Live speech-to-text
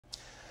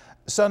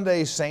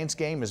Sunday's Saints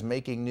game is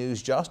making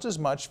news just as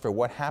much for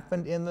what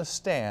happened in the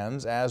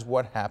stands as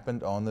what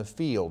happened on the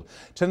field.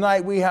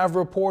 Tonight we have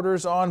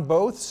reporters on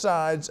both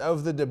sides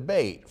of the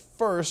debate.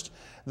 First,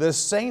 the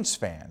Saints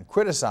fan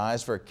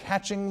criticized for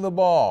catching the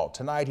ball.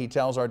 Tonight he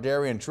tells our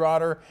Darian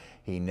Trotter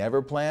he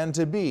never planned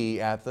to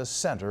be at the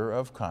center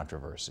of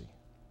controversy.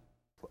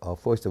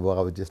 First of all,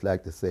 I would just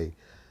like to say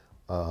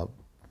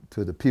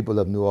to the people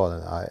of New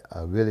Orleans,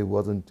 I really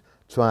wasn't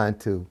trying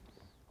to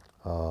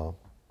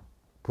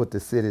put the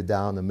city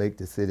down and make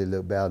the city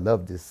look bad. I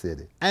love this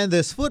city. And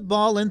this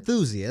football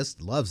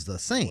enthusiast loves the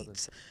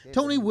Saints.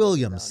 Tony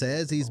Williams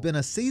says he's been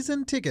a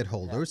season ticket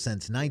holder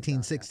since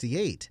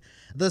 1968.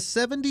 The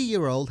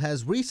 70-year-old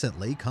has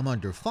recently come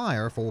under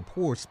fire for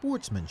poor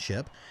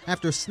sportsmanship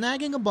after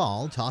snagging a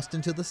ball tossed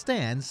into the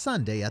stands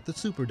Sunday at the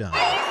Superdome.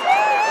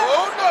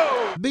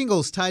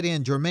 Bengals tight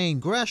end Jermaine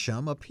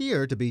Gresham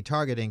appeared to be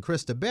targeting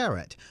Krista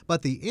Barrett,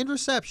 but the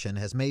interception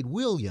has made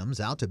Williams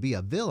out to be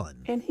a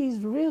villain. And he's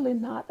really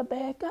not a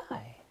bad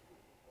guy.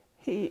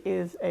 He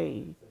is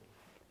a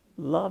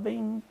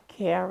loving,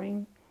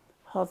 caring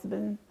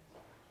husband,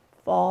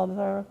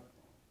 father,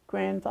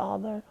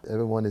 grandfather.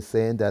 Everyone is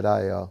saying that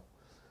I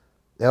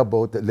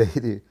elbowed the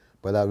lady,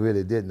 but I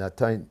really didn't. I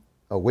turned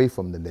away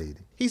from the lady.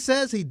 He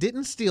says he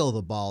didn't steal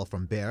the ball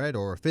from Barrett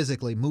or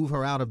physically move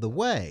her out of the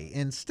way.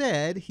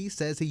 Instead, he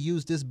says he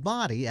used his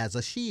body as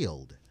a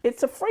shield.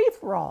 It's a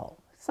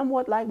free-for-all,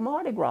 somewhat like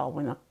Mardi Gras.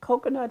 When a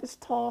coconut is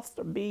tossed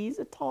or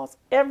bees are tossed,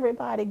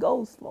 everybody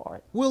goes for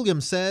it.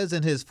 Williams says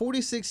in his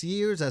 46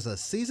 years as a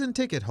season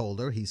ticket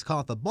holder, he's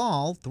caught the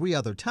ball 3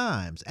 other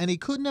times, and he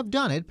couldn't have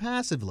done it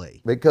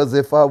passively. Because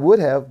if I would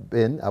have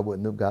been, I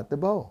wouldn't have got the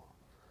ball.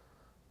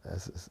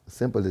 That's as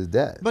simple as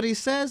that. But he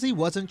says he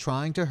wasn't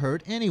trying to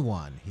hurt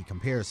anyone. He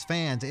compares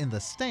fans in the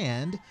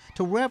stand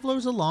to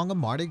revelers along a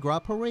Mardi Gras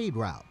parade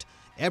route.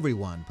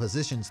 Everyone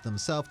positions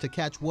themselves to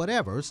catch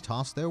whatever's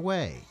tossed their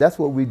way. That's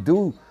what we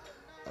do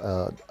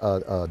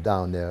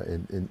down there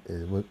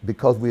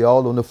because we're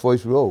all on the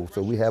first row,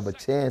 so we have a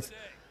chance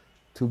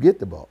to get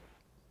the ball.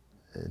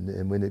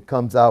 And when it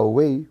comes our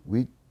way,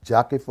 we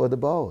jockey for the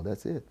ball.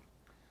 That's it.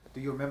 Do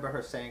you remember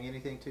her saying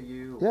anything to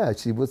you? Yeah,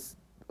 she was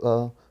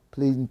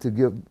pleading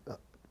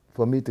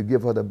for me to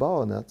give her the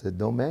ball, and I said,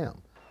 no ma'am,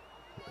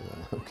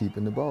 I'm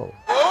keeping the ball.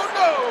 Oh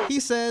no! He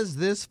says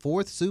this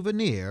 4th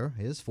souvenir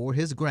is for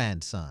his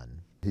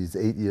grandson. He's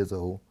 8 years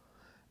old,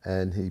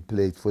 and he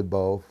plays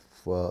football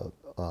for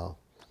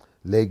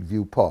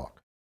Lakeview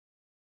Park.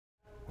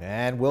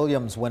 And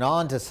Williams went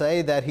on to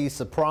say that he's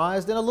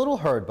surprised and a little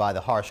hurt by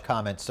the harsh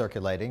comments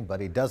circulating, but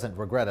he doesn't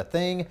regret a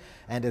thing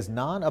and is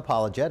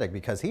non-apologetic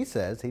because he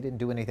says he didn't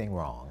do anything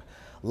wrong.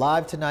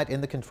 Live tonight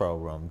in the control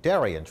room,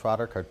 Darian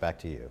Trotter, Kurt, back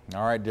to you.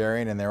 All right,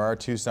 Darian, and there are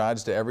 2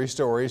 sides to every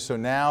story. So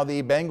now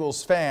the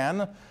Bengals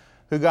fan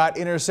who got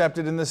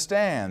intercepted in the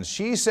stands.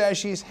 She says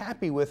she's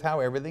happy with how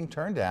everything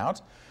turned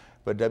out.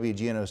 But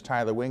WGNO's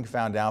Tyler Wink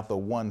found out the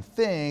one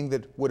thing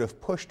that would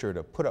have pushed her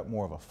to put up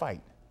more of a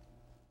fight.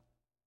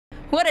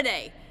 What a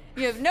day.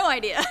 You have no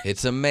idea.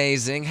 It's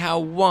amazing how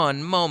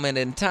one moment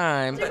in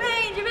time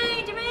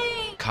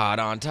Jermaine! caught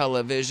on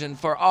television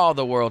for all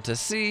the world to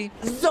see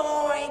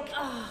Zoink!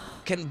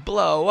 can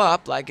blow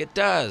up like it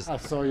does. I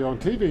saw you on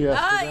TV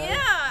yesterday.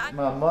 Yeah.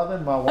 My mother,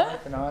 my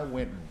wife, and I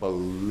went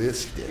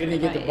ballistic. You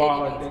didn't get the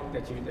ball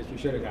that you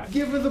should have got.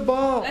 Give her the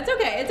ball. That's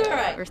okay. It's all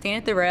right. We're standing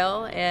at the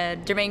rail,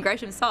 and Jermaine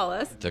Gresham saw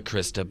us. The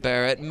Krista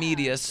Barrett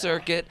media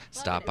circuit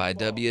stopped by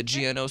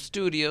WGNO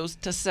studios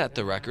to set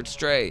the record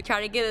straight.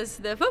 Tried to get us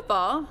the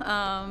football,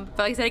 but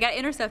like I said, it got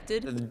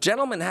intercepted. The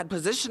gentleman had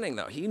positioning,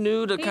 though. He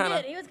knew to kind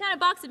of... He was kind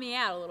of boxing me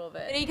out a little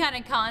bit. Any kind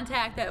of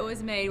contact that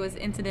was made was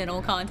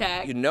incidental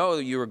contact. You know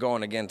you were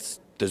going against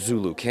the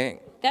Zulu King.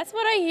 That's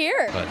what I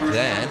hear. But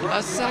then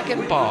a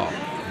second ball,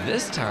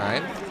 this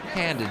time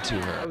handed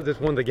to her. This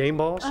one of the game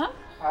balls? Uh-huh.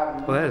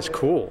 Well, that is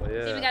cool.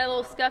 Yeah. Even got a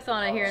little scuff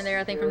on it here and there,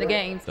 I think, from the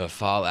games. The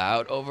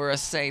fallout over a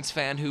Saints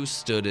fan who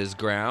stood his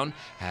ground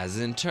has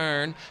in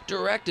turn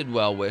directed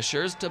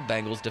well-wishers to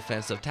Bengals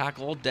defensive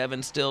tackle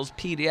Devin Still's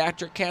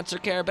pediatric cancer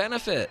care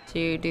benefit.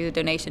 To do the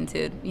donation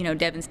to,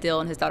 Devin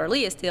Still and his daughter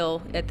Leah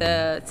Still at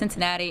the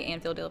Cincinnati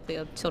and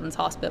Philadelphia Children's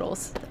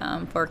Hospitals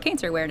for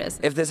cancer awareness.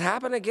 If this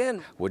happened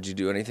again, would you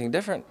do anything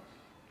different?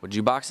 Would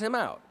you box him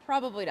out?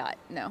 Probably not,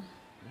 no.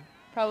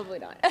 Probably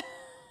not.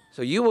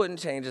 So you wouldn't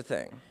change a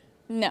thing?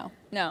 No.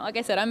 Like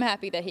I said, I'm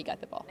happy that he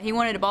got the ball. He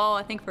wanted a ball,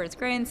 I think, for his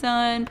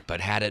grandson.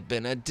 But had it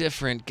been a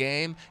different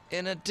game,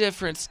 in a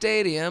different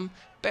stadium,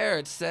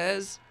 Barrett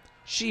says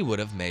she would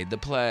have made the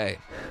play.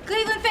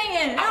 Cleveland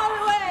fan, out of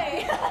the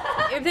way!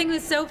 Everything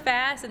was so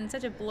fast and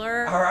such a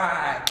blur. All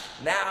right,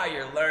 now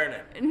you're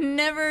learning.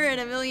 Never in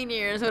a million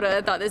years would I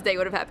thought this day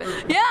would have happened.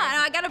 Yeah,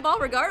 I got a ball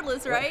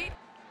regardless, right?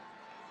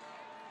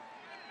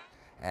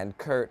 And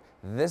Kurt,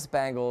 this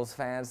Bengals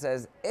fan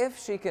says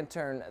if she can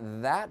turn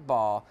that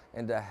ball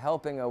into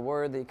helping a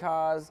worthy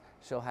cause,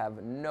 she'll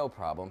have no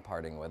problem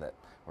parting with it.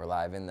 We're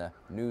live in the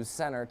News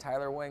Center.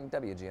 Tyler Wing,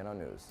 WGNO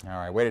News. All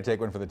right, way to take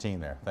one for the team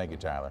there. Thank you,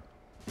 Tyler.